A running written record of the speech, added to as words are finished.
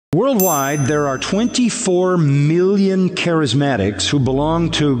Worldwide, there are 24 million charismatics who belong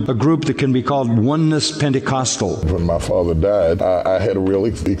to a group that can be called Oneness Pentecostal. When my father died, I had a real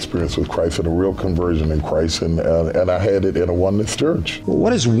experience with Christ and a real conversion in Christ, and I had it in a Oneness church.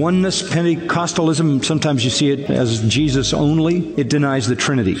 What is Oneness Pentecostalism? Sometimes you see it as Jesus only. It denies the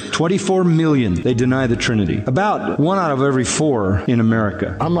Trinity. 24 million, they deny the Trinity. About 1 out of every 4 in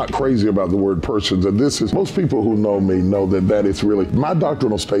America. I'm not crazy about the word persons, and this is, most people who know me know that is really, my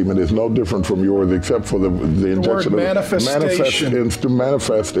doctrinal statement is no different from yours, except for the injection of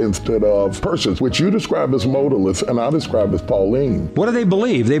manifest instead of persons, which you describe as modalists and I describe as Pauline. What do they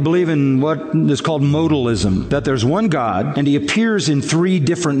believe? They believe in what is called modalism, that there's one God and he appears in 3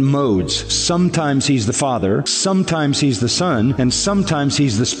 different modes. Sometimes he's the Father, sometimes he's the Son, and sometimes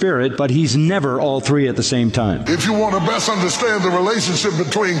he's the Spirit, but he's never all 3 at the same time. If you want to best understand the relationship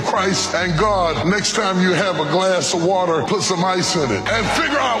between Christ and God, next time you have a glass of water, put some ice in it and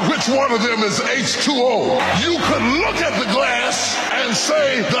figure out which one of them is H2O. You could look at the glass and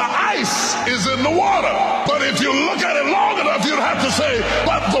say the ice is in the water. But if you look at it long enough, you'd have to say,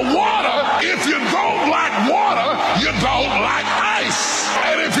 but the water, if you don't like water, you don't like ice.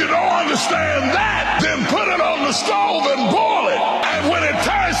 And if you don't understand that, then put it on the stove and boil it. And when it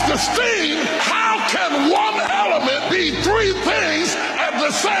turns to steam, how can one element be 3 things at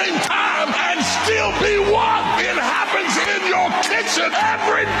the same time and still be one? It happens in your kitchen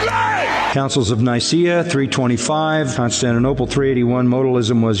every day. Councils of Nicaea, 325, Constantinople, 381,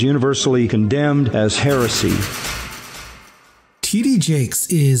 modalism was universally condemned as heresy. T.D. Jakes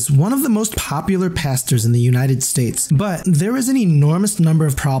is one of the most popular pastors in the United States, but there is an enormous number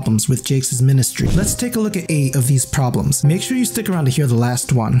of problems with Jakes' ministry. Let's take a look at 8 of these problems. Make sure you stick around to hear the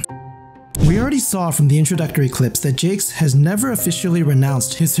last one. We already saw from the introductory clips that Jakes has never officially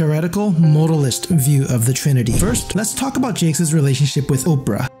renounced his heretical, modalist view of the Trinity. First, let's talk about Jakes' relationship with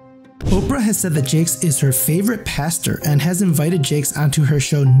Oprah. Oprah has said that Jakes is her favorite pastor and has invited Jakes onto her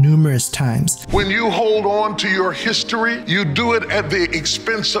show numerous times. When you hold on to your history, you do it at the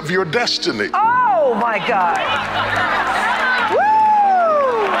expense of your destiny. Oh my God.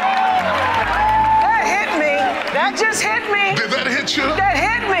 Woo! That hit me. That just hit me. Did that hit you? That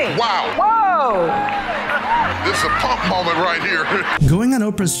hit me. Wow. Whoa. This is a pump moment right here. Going on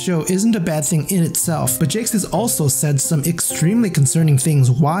Oprah's show isn't a bad thing in itself, but Jakes has also said some extremely concerning things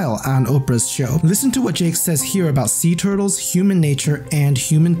while on Oprah's show. Listen to what Jakes says here about sea turtles, human nature, and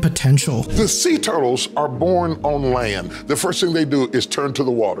human potential. The sea turtles are born on land. The first thing they do is turn to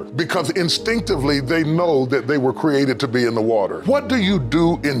the water because instinctively they know that they were created to be in the water. What do you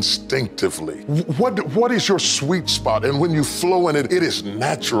do instinctively? What is your sweet spot? And when you flow in it, it is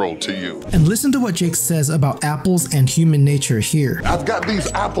natural to you. And listen to what Jakes says about apples and human nature here. I've got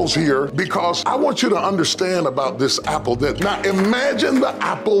these apples here because I want you to understand about this apple that now imagine the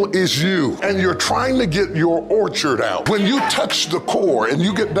apple is you and you're trying to get your orchard out. When you touch the core and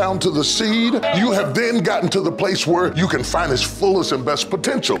you get down to the seed, you have then gotten to the place where you can find its fullest and best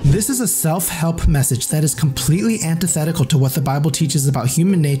potential. This is a self-help message that is completely antithetical to what the Bible teaches about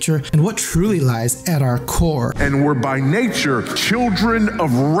human nature and what truly lies at our core. And we're by nature children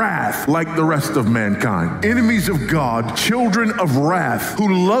of wrath like the rest of mankind. Enemies of God, children of wrath,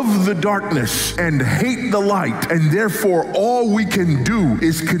 who love the darkness and hate the light, and therefore all we can do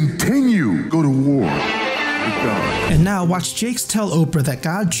is continue go to war with God. And now watch Jakes tell Oprah that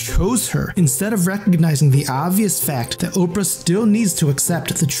God chose her instead of recognizing the obvious fact that Oprah still needs to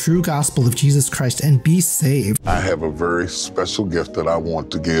accept the true gospel of Jesus Christ and be saved. I have a very special gift that I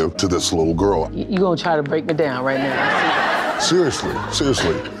want to give to this little girl. You're going to try to break me down right now. Seriously,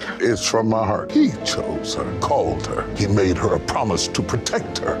 it's from my heart. He chose her, called her. He made her a promise to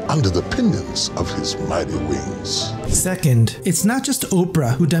protect her under the pinions of his mighty wings. Second, it's not just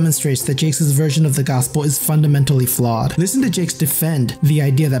Oprah who demonstrates that Jakes' version of the gospel is fundamentally flawed. Listen to Jakes defend the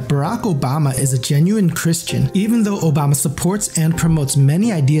idea that Barack Obama is a genuine Christian, even though Obama supports and promotes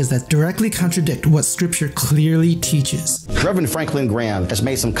many ideas that directly contradict what Scripture clearly teaches. Reverend Franklin Graham has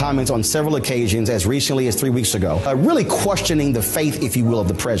made some comments on several occasions as recently as 3 weeks ago, really questioning the faith, if you will, of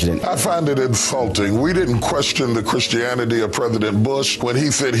the president. I find it insulting. We didn't question the Christianity of President Bush when he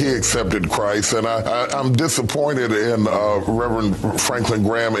said he accepted Christ, and I'm disappointed in Reverend Franklin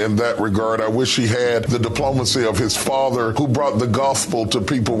Graham in that regard. I wish he had the diplomacy of his father, who brought the gospel to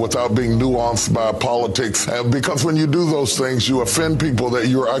people without being nuanced by politics, because when you do those things, you offend people that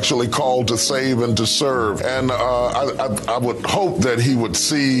you're actually called to save and to serve. And I would hope that he would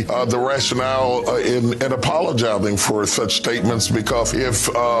see the rationale in apologizing for such statements, because if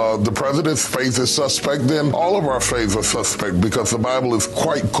the president's faith is suspect, then all of our faiths are suspect, because the Bible is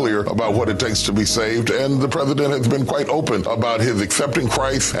quite clear about what it takes to be saved, and the president has been quite open about his accepting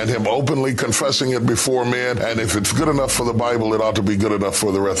Christ and him openly confessing it before men, and if it's good enough for the Bible, it ought to be good enough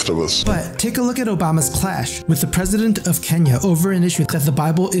for the rest of us. But take a look at Obama's clash with the president of Kenya over an issue that the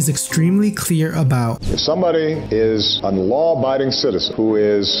Bible is extremely clear about. If somebody is a law-abiding citizen who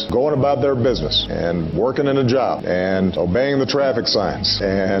is going about their business and working in a job and obeying the traffic signs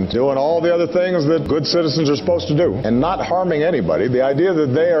and doing all the other things that good citizens are supposed to do and not harming anybody, the idea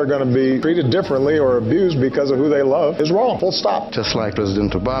that they are going to be treated differently or abused because of who they love is wrong. Full stop. Just like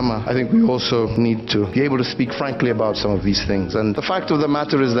President Obama, I think we also need to be able to speak frankly about some of these things. And the fact of the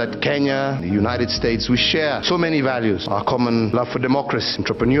matter is that Kenya, the United States, we share so many values. Our common love for democracy,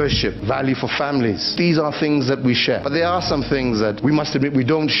 entrepreneurship, value for families. These are things that we share. But there are some things that we must admit we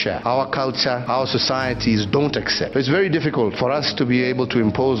don't share. Our culture, our societies don't accept. It's very difficult for us to be able to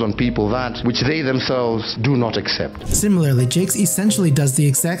impose on people that which they themselves do not accept. Similarly, Jakes essentially does the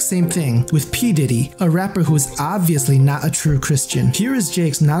exact same thing with P. Diddy, a rapper who is obviously not a true Christian. Here is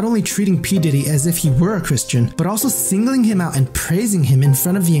Jakes not only treating P. Diddy as if he were a Christian, but also singling him out and praising him in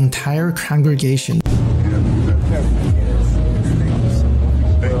front of the entire congregation.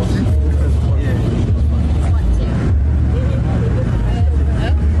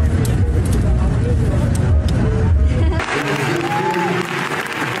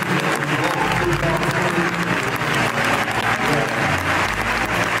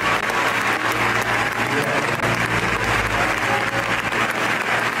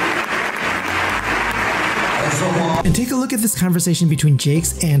 And take a look at this conversation between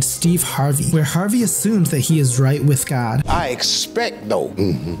Jakes and Steve Harvey, where Harvey assumes that he is right with God. I expect, though,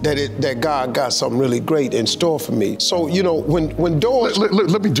 that God got something really great in store for me. So, you know, when doors...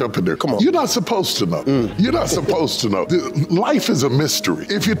 Let me jump in there. Come on. You're not supposed to know. You're not supposed to know. Life is a mystery.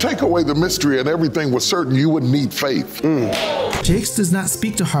 If you take away the mystery and everything was certain, you wouldn't need faith. Jakes does not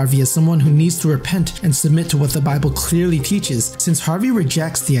speak to Harvey as someone who needs to repent and submit to what the Bible clearly teaches, since Harvey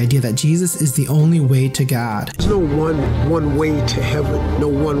rejects the idea that Jesus is the only way to God. There's no one way to heaven, no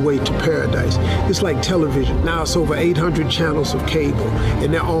one way to paradise. It's like television. Now it's over 800 channels of cable,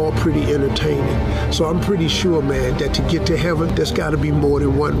 and they're all pretty entertaining. So I'm pretty sure, man, that to get to heaven, there's got to be more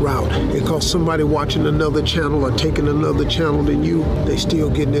than one route. Because somebody watching another channel or taking another channel than you, they still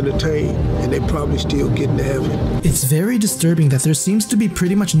getting entertained, and they probably still getting to heaven. It's very disturbing that there seems to be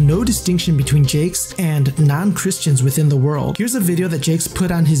pretty much no distinction between Jakes and non-Christians within the world. Here's a video that Jakes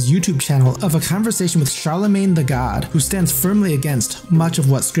put on his YouTube channel of a conversation with Charlamagne the God, who stands firmly against much of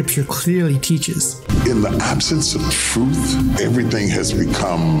what Scripture clearly teaches. In the absence of truth, everything has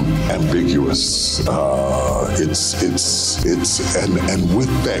become ambiguous. And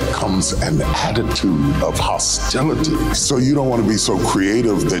with that comes an attitude of hostility. So you don't want to be so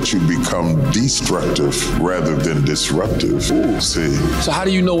creative that you become destructive rather than disruptive. See. So how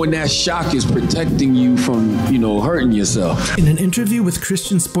do you know when that shock is protecting you from, hurting yourself? In an interview with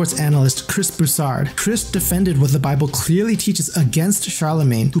Christian sports analyst Chris Broussard, Chris defended what the Bible clearly teaches against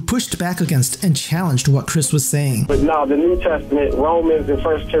Charlamagne, who pushed back against and challenged what Chris was saying. But now the New Testament, Romans and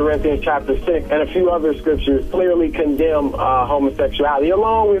 1 Corinthians chapter 6, and a few other scriptures clearly condemn homosexuality,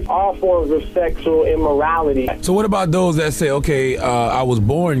 along with all forms of sexual immorality. So what about those that say, okay, I was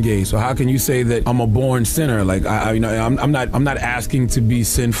born gay, so how can you say that I'm a born sinner? Like, I'm not asking to be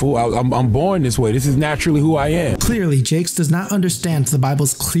sinful. I'm born this way. This is naturally who I am. Clearly, Jakes does not understand the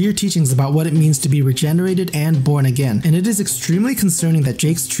Bible's clear teachings about what it means to be regenerated and born again. And it is extremely concerning that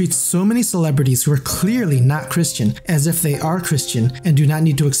Jakes treats so many celebrities who are clearly not Christian as if they are Christian and do not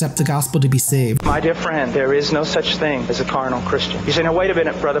need to accept the gospel to be saved. My dear friend, there is no such thing as a carnal Christian. You say, now wait a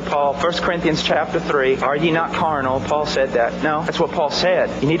minute, Brother Paul. 1 Corinthians chapter 3, are ye not carnal? Paul said that. No, that's what Paul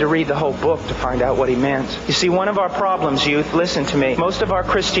said. You need to read the whole book to find out what he meant. You see, one of our problems, youth, listen to me. Most of our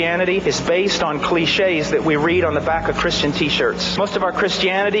Christianity is based on cliches that we read on the back of Christian t-shirts. Most of our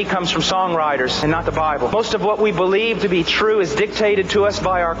Christianity comes from songwriters and not the Bible. Most of what we believe to be true is dictated to us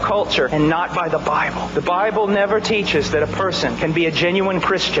by our culture and not by the Bible. The Bible never teaches that a person can be a genuine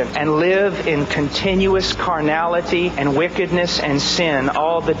Christian and live in continuous carnality and wickedness and sin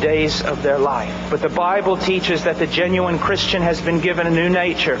all the days of their life. But the Bible teaches that the genuine Christian has been given a new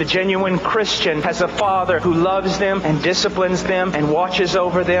nature. The genuine Christian has a Father who loves them and disciplines them and watches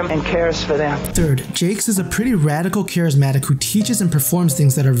over them and cares for them. Third, Jakes is a pretty radical charismatic who teaches and performs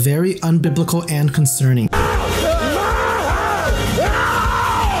things that are very unbiblical and concerning.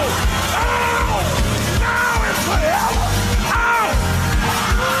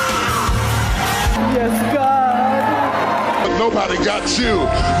 Nobody got you.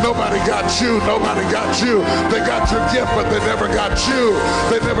 Nobody got you. Nobody got you. They got your gift, but they never got you.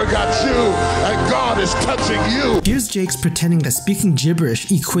 They never got you. And God is touching you. Here's Jakes pretending that speaking gibberish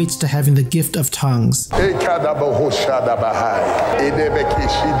equates to having the gift of tongues.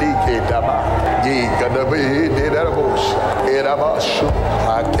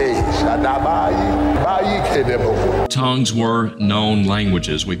 Tongues were known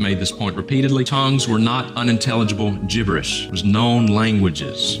languages. We've made this point repeatedly. Tongues were not unintelligible gibberish. It was known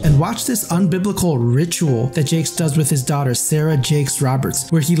languages. And watch this unbiblical ritual that Jakes does with his daughter, Sarah Jakes Roberts,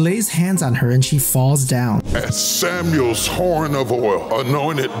 where he lays hands on her and she falls down. As Samuel's horn of oil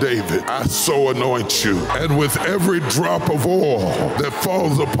anointed David, I so anoint you. And with every drop of oil that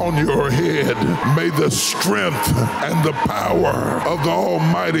falls upon your head, may the strength and the power of the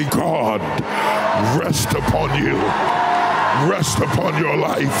Almighty God rest upon you. Rest upon your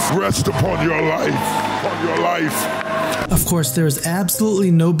life. Rest upon your life. Upon your life. Of course, there is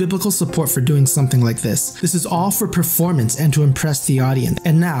absolutely no biblical support for doing something like this. This is all for performance and to impress the audience.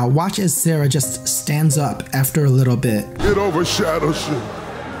 And now, watch as Sarah just stands up after a little bit. It overshadows you.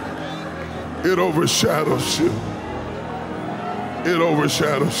 It overshadows you. It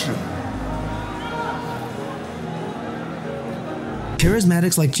overshadows you.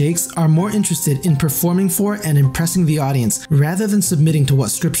 Charismatics like Jakes are more interested in performing for and impressing the audience rather than submitting to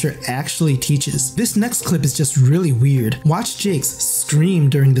what scripture actually teaches. This next clip is just really weird. Watch Jakes scream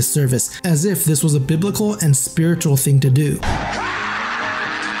during the service as if this was a biblical and spiritual thing to do.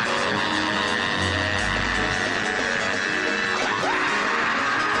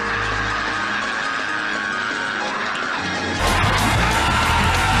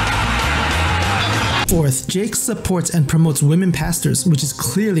 Fourth, Jakes supports and promotes women pastors, which is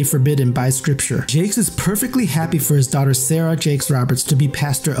clearly forbidden by scripture. Jakes is perfectly happy for his daughter Sarah Jakes Roberts to be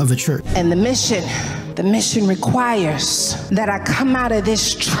pastor of a church. And the mission requires that I come out of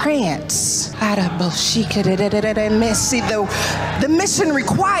this trance. The mission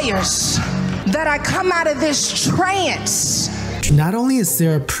requires that I come out of this trance. Not only is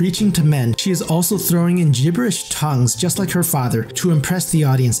Sarah preaching to men, she is also throwing in gibberish tongues just like her father to impress the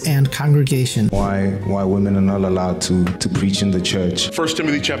audience and congregation. Why women are not allowed to preach in the church. 1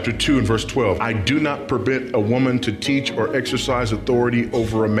 Timothy chapter 2 and verse 12. I do not permit a woman to teach or exercise authority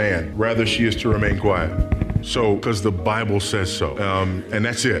over a man. Rather, she is to remain quiet. So, because the Bible says so. And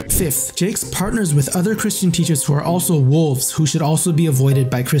that's it. Fifth, Jakes partners with other Christian teachers who are also wolves who should also be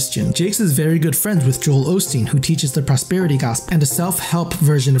avoided by Christians. Jakes is very good friends with Joel Osteen, who teaches the prosperity gospel and a self-help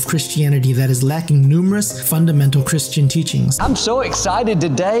version of Christianity that is lacking numerous fundamental Christian teachings. I'm so excited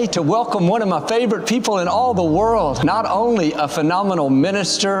today to welcome one of my favorite people in all the world. Not only a phenomenal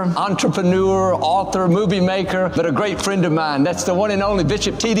minister, entrepreneur, author, movie maker, but a great friend of mine. That's the one and only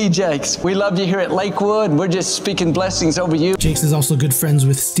Bishop T.D. Jakes. We love you here at Lakewood. We're just speaking blessings over you. Jakes is also good friends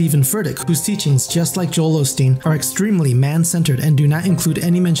with Stephen Furtick, whose teachings, just like Joel Osteen, are extremely man-centered and do not include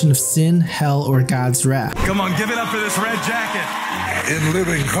any mention of sin, hell, or God's wrath. Come on, give it up for this red jacket. In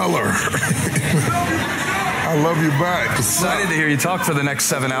living color. I love you back. Excited to hear you talk for the next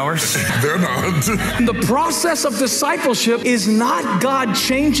 7 hours. They're not. The process of discipleship is not God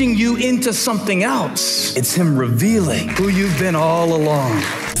changing you into something else. It's Him revealing who you've been all along.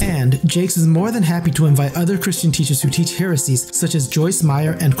 And Jakes is more than happy to invite other Christian teachers who teach heresies, such as Joyce,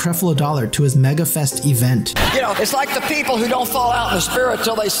 Meyer, and Creflo to his Mega Fest event. You know, it's like the people who don't fall out in the spirit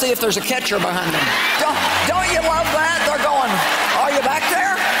till they see if there's a catcher behind them. Don't you love that? They're going, are you back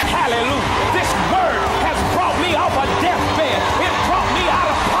there? Hallelujah. This word has brought me off a deathbed. It brought me out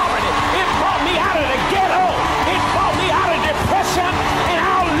of poverty. It brought me out of the ghetto. It brought me out of depression. And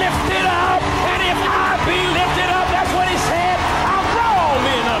I'll lift it up. And if I be lifted up, that's what He said, I'll draw all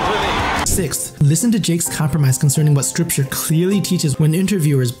men unto thee. Sixth, listen to Jakes' compromise concerning what scripture clearly teaches when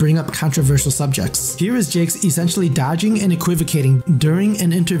interviewers bring up controversial subjects. Here is Jakes essentially dodging and equivocating during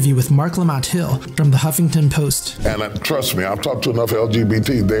an interview with Mark Lamont Hill from the Huffington Post. And trust me, I've talked to enough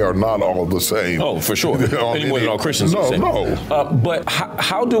LGBT, they are not all the same. Oh, for sure. Any more than all Christians. No. But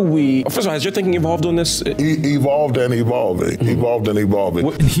how do we, first of all, has your thinking evolved on this? Evolved and evolving. Evolved and evolving.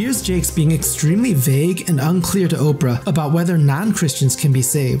 And here's Jakes being extremely vague and unclear to Oprah about whether non-Christians can be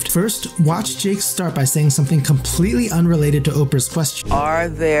saved. First, watch Jakes start by saying something completely unrelated to Oprah's question. Are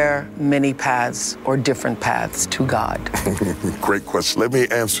there many paths or different paths to God? Great question. Let me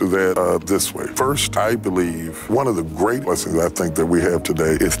answer that this way. First, I believe one of the great blessings I think that we have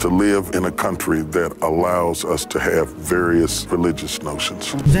today is to live in a country that allows us to have various religious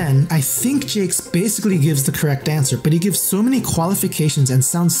notions. Then, I think Jakes basically gives the correct answer, but he gives so many qualifications and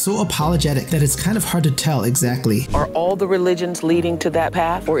sounds so apologetic that it's kind of hard to tell exactly. Are all the religions leading to that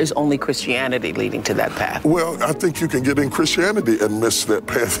path, or is only Christianity ultimately leading to that path? Well, I think you can get in Christianity and miss that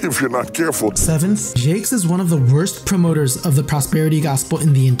path if you're not careful. Seventh, Jakes is one of the worst promoters of the prosperity gospel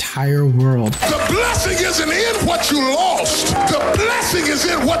in the entire world. The blessing isn't in what you lost. The blessing is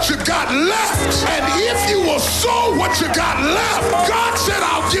in what you got left. And if you will sow what you got left, God said,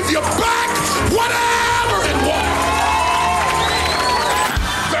 I'll give you back whatever it was.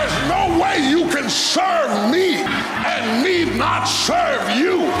 There's no way you can serve me and me not serve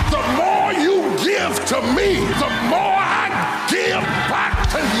you. The more you give to me, the more I give back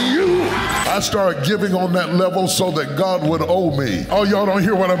to you. I started giving on that level so that God would owe me. Oh, y'all don't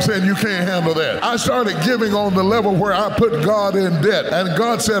hear what I'm saying? You can't handle that. I started giving on the level where I put God in debt, and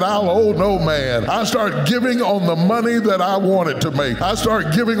God said, I'll owe no man. I started giving on the money that I wanted to make. I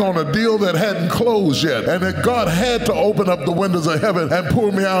started giving on a deal that hadn't closed yet, and that God had to open up the windows of heaven and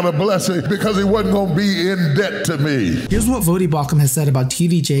pour me out a blessing because he wasn't going to be in debt to me. Here's what Voddie Baucham has said about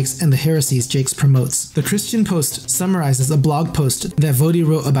T.D. Jakes and the heresies Jakes promotes. The Christian Post summarizes a blog post that Voddie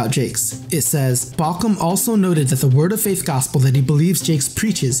wrote about Jakes. It says, Baucham also noted that the word of faith gospel that he believes Jakes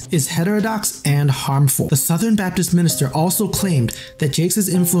preaches is heterodox and harmful. The Southern Baptist minister also claimed that Jakes'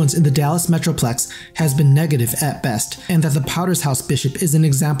 influence in the Dallas Metroplex has been negative at best, and that the Powder's House bishop is an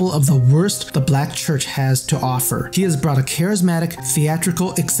example of the worst the black church has to offer. He has brought a charismatic,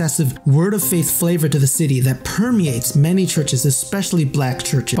 theatrical, excessive, word of faith flavor to the city that permeates many churches, especially black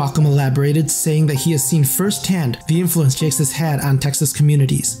churches. Baucham elaborated, saying that he has seen firsthand the influence Jakes has had on Texas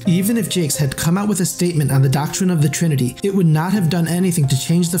communities. Even if Jakes had come out with a statement on the doctrine of the Trinity, it would not have done anything to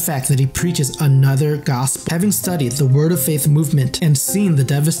change the fact that he preaches another gospel. Having studied the word of faith movement and seen the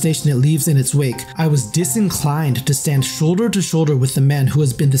devastation it leaves in its wake, I was disinclined to stand shoulder to shoulder with the man who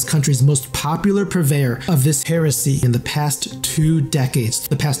has been this country's most popular purveyor of this heresy in the past 2 decades.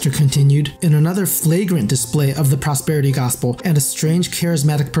 The pastor continued, in another flagrant display of the prosperity gospel and a strange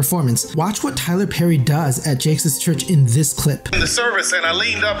charismatic performance, watch what Tyler Perry does at Jakes' church in this clip. In the service, and I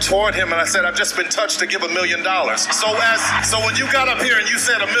leaned up toward him and I said, I've just been touched to give $1 million. So when you got up here and you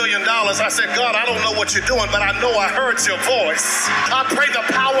said $1 million, I said, God, I don't know what you're doing, but I know I heard your voice. I pray the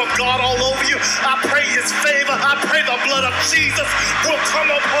power of God all over you. I pray his favor. I pray the blood of Jesus will come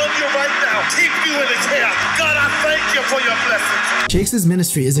upon you right now. Keep you in his hair. God, I thank you for your blessings. Jakes'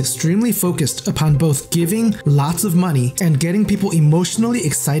 ministry is extremely focused upon both giving lots of money and getting people emotionally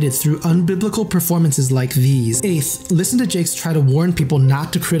excited through unbiblical performances like these. Eighth, listen to Jakes try to warn people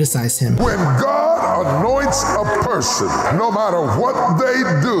not to criticize him. When God anoints a person, no matter what they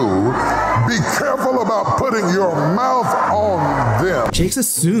do, be careful about putting your mouth on them. Jakes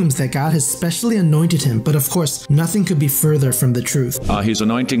assumes that God has specially anointed him, but of course, nothing could be further from the truth. He's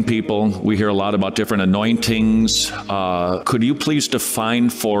anointing people. We hear a lot about different anointings. Could you please define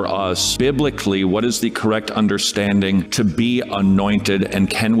for us biblically what is the correct understanding to be anointed, and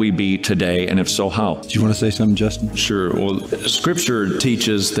can we be today, and if so, how? Do you want to say something, Justin? Sure. Well, Scripture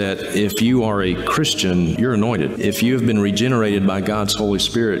teaches that if you are a Christian, you're anointed. If you have been regenerated by God's Holy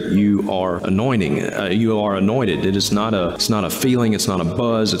Spirit, you are anointing. You are anointed. It's not a feeling. It's not a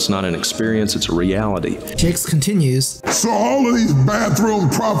buzz. It's not an experience. It's a reality. Jakes continues. So all of these bathroom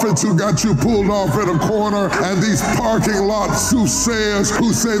prophets who got you pulled off at a corner, and these parking lot soothsayers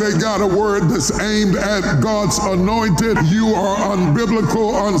who say they got a word that's aimed at God's anointed, you are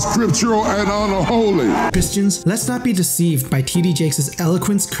unbiblical, unscriptural, and unholy. Christians, let's not be deceived by T.D. Jakes'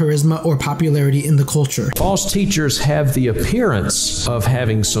 eloquence, charisma, or popularity in the culture. False teachers have the appearance of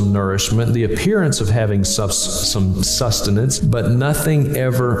having some nourishment, the appearance of having some sustenance, but nothing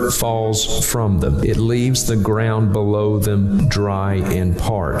ever falls from them. It leaves the ground below them dry and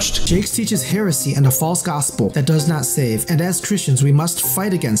parched. Jakes teaches heresy and a false gospel that does not save, and as Christians, we must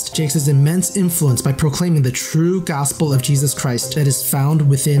fight against Jakes' immense influence by proclaiming the true gospel of Jesus Christ that is found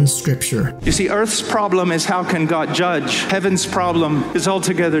within Scripture. You see, earth's problem is how can God judge? Heaven's problem is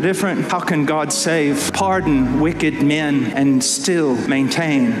altogether different. How can God save, pardon wicked men, and still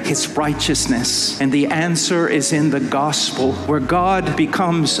maintain his righteousness? And the answer is in the gospel, where God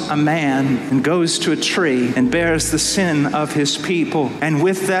becomes a man and goes to a tree and bears the sin of his people. And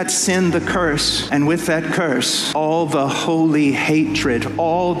with that sin, the curse, and with that curse, all the holy hatred,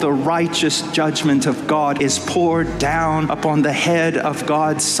 all the righteous judgment of God is poured down upon the head of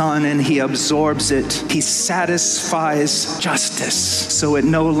God's Son, and he absorbs it. He satisfies justice, so it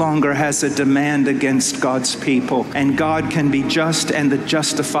no longer has a demand against God's people, and God can be just and the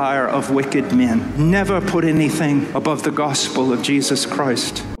justifier of wicked men. Never put anything above the gospel of Jesus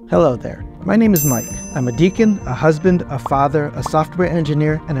Christ. Hello there. My name is Mike. I'm a deacon, a husband, a father, a software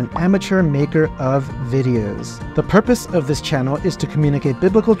engineer, and an amateur maker of videos. The purpose of this channel is to communicate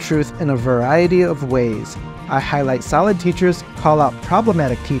biblical truth in a variety of ways. I highlight solid teachers, call out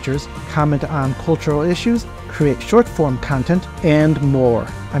problematic teachers, comment on cultural issues, create short-form content, and more.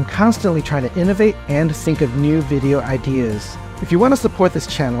 I'm constantly trying to innovate and think of new video ideas. If you want to support this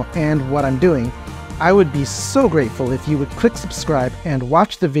channel and what I'm doing, I would be so grateful if you would click subscribe and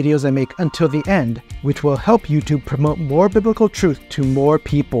watch the videos I make until the end, which will help YouTube promote more biblical truth to more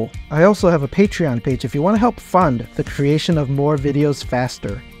people. I also have a Patreon page if you want to help fund the creation of more videos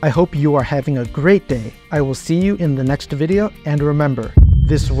faster. I hope you are having a great day. I will see you in the next video, and remember,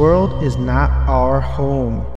 this world is not our home.